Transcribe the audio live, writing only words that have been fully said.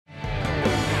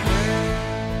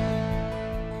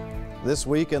This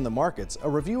week in the markets, a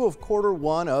review of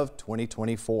Q1 of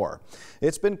 2024.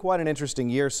 It's been quite an interesting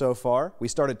year so far. We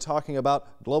started talking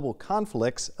about global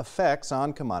conflicts' effects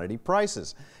on commodity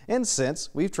prices. And since,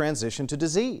 we've transitioned to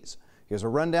disease. Here's a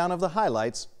rundown of the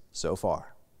highlights so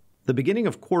far. The beginning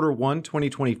of Q1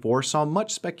 2024 saw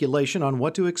much speculation on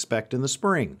what to expect in the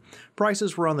spring.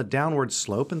 Prices were on the downward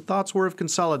slope and thoughts were of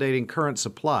consolidating current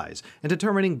supplies and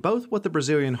determining both what the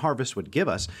Brazilian harvest would give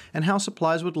us and how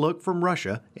supplies would look from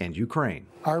Russia and Ukraine.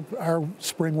 Our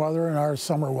spring weather and our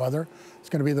summer weather is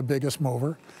going to be the biggest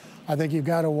mover. I think you've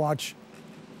got to watch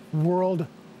world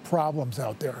problems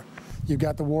out there. You've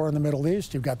got the war in the Middle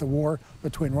East. You've got the war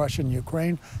between Russia and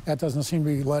Ukraine. That doesn't seem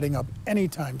to be letting up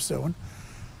anytime soon.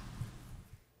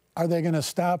 Are they going to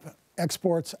stop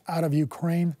exports out of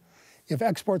Ukraine? If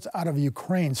exports out of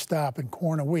Ukraine stop in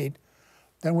corn and wheat,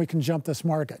 then we can jump this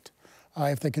market.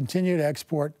 If they continue to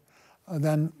export,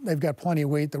 then they've got plenty of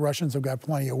wheat. The Russians have got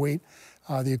plenty of wheat.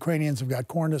 The Ukrainians have got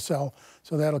corn to sell,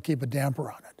 so that'll keep a damper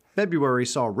on it. February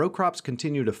saw row crops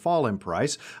continue to fall in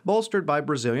price, bolstered by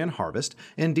Brazilian harvest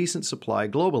and decent supply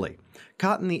globally.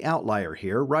 Cotton the outlier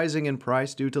here, rising in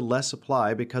price due to less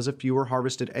supply because of fewer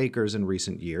harvested acres in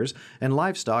recent years, and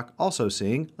livestock also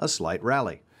seeing a slight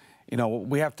rally. You know,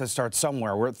 we have to start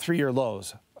somewhere. We're at three-year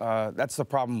lows. That's the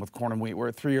problem with corn and wheat. We're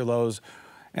at three-year lows,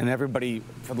 and everybody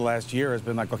for the last year has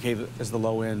been like, okay, is the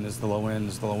low end, is the low end,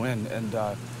 is the low end,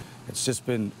 and it's just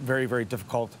been very, very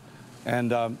difficult.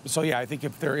 And so, yeah, I think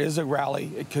if there is a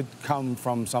rally, it could come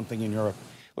from something in Europe.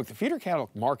 Look, the feeder cattle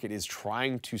market is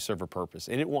trying to serve a purpose,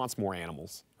 and it wants more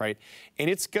animals, right? And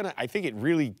it's gonna, I think it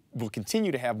really will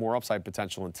continue to have more upside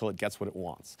potential until it gets what it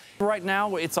wants. Right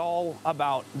now, it's all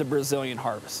about the Brazilian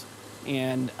harvest.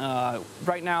 And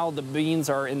right now, the beans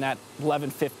are in that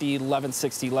 1150,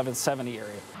 1160, 1170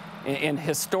 area. And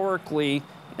historically,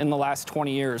 in the last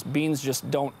 20 years, beans just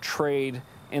don't trade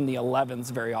in the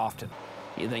 11s very often.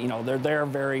 You know, they're there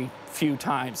very few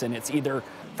times, and it's either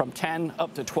from 10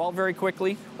 up to 12 very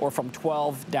quickly or from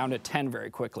 12 down to 10 very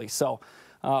quickly. So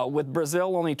with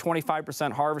Brazil only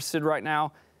 25% harvested right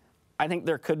now, I think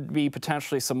there could be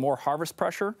potentially some more harvest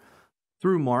pressure.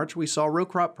 Through March, we saw row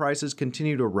crop prices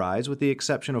continue to rise with the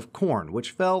exception of corn,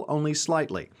 which fell only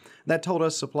slightly. That told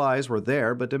us supplies were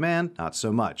there, but demand not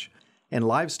so much. In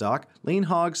livestock, lean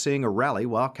hogs seeing a rally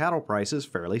while cattle prices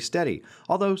fairly steady,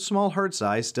 although small herd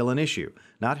size still an issue,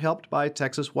 not helped by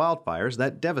Texas wildfires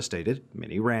that devastated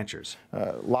many ranchers.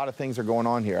 A lot of things are going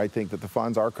on here. I think that the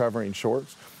funds are covering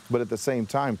shorts, but at the same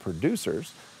time,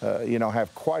 producers,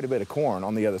 have quite a bit of corn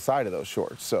on the other side of those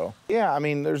shorts. So, yeah, I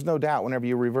mean, there's no doubt whenever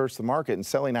you reverse the market and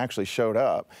selling actually showed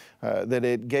up, that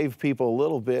it gave people a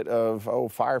little bit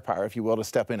of, firepower, if you will, to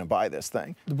step in and buy this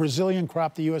thing. The Brazilian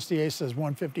crop, the USDA says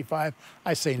 155.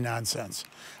 I say nonsense.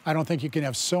 I don't think you can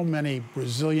have so many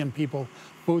Brazilian people,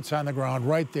 boots on the ground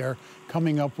right there,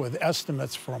 coming up with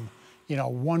estimates from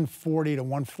 140 to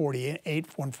 148,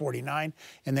 149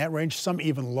 in that range, some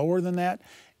even lower than that,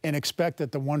 and expect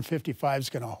that the 155 is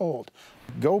going to hold.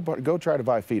 Go try to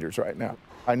buy feeders right now.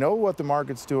 I know what the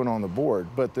market's doing on the board,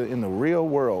 but in the real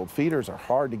world, feeders are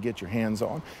hard to get your hands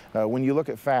on. When you look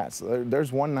at fats, there's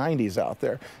 190s out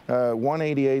there,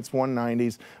 188s,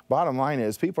 190s. Bottom line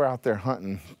is people are out there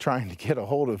hunting, trying to get a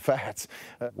hold of fats.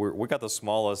 We got the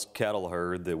smallest cattle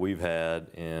herd that we've had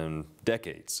in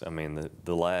decades. I mean,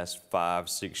 the last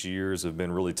 5-6 years have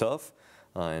been really tough.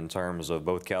 In terms of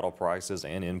both cattle prices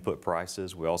and input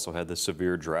prices. We also had the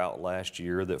severe drought last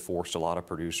year that forced a lot of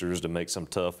producers to make some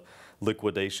tough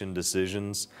liquidation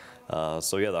decisions.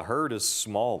 So yeah, the herd is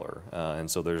smaller,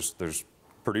 and so there's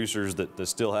producers that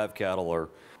still have cattle are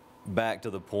back to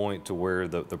the point to where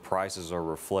the prices are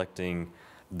reflecting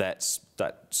that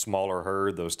smaller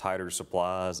herd, those tighter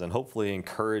supplies, and hopefully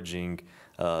encouraging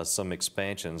some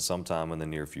expansion sometime in the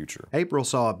near future. April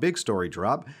saw a big story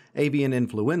drop, avian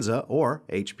influenza, or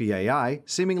HPAI,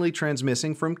 seemingly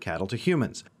transmitting from cattle to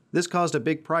humans. This caused a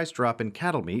big price drop in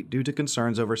cattle meat due to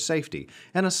concerns over safety,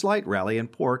 and a slight rally in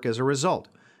pork as a result.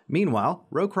 Meanwhile,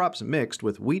 row crops mixed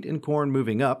with wheat and corn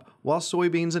moving up, while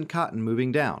soybeans and cotton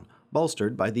moving down,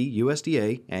 bolstered by the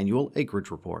USDA annual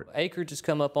acreage report. Acreage has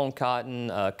come up on cotton.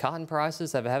 Cotton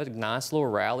prices have had a nice little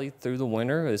rally through the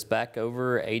winter. It's back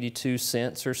over 82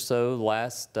 cents or so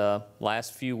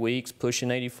last few weeks,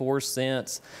 pushing 84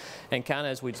 cents. And kind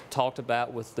of as we talked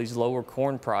about with these lower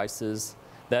corn prices,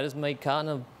 that has made cotton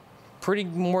a pretty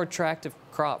more attractive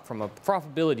crop from a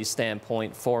profitability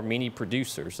standpoint for many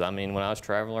producers. I mean, when I was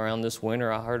traveling around this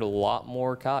winter, I heard a lot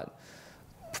more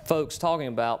folks talking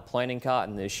about planting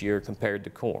cotton this year compared to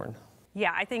corn.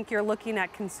 Yeah, I think you're looking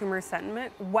at consumer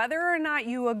sentiment. Whether or not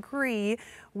you agree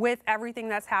with everything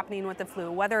that's happening with the flu,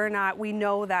 whether or not we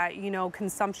know that,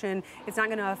 consumption, it's not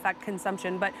going to affect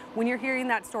consumption. But when you're hearing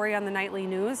that story on the nightly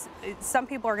news, some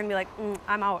people are going to be like,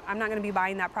 I'm out. I'm not going to be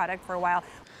buying that product for a while.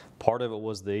 Part of it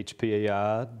was the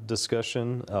HPAI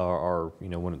discussion, or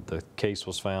when the case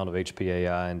was found of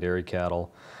HPAI in dairy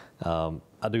cattle.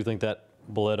 I do think that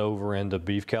bled over into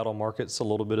beef cattle markets a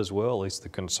little bit as well, at least the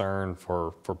concern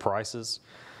for prices.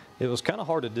 It was kind of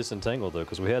hard to disentangle though,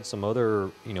 because we had some other,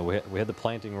 we had the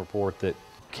planting report that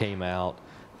came out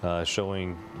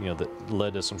showing, that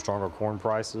led to some stronger corn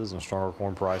prices, and stronger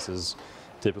corn prices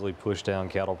typically push down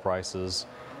cattle prices.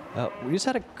 We just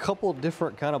had a couple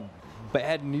different kind of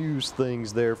bad news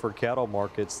things there for cattle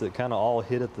markets that kind of all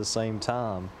hit at the same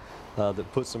time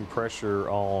that put some pressure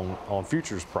on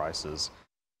futures prices.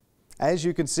 As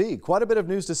you can see, quite a bit of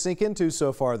news to sink into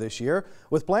so far this year.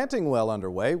 With planting well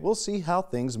underway, we'll see how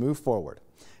things move forward.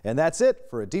 And that's it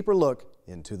for a deeper look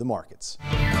into the markets.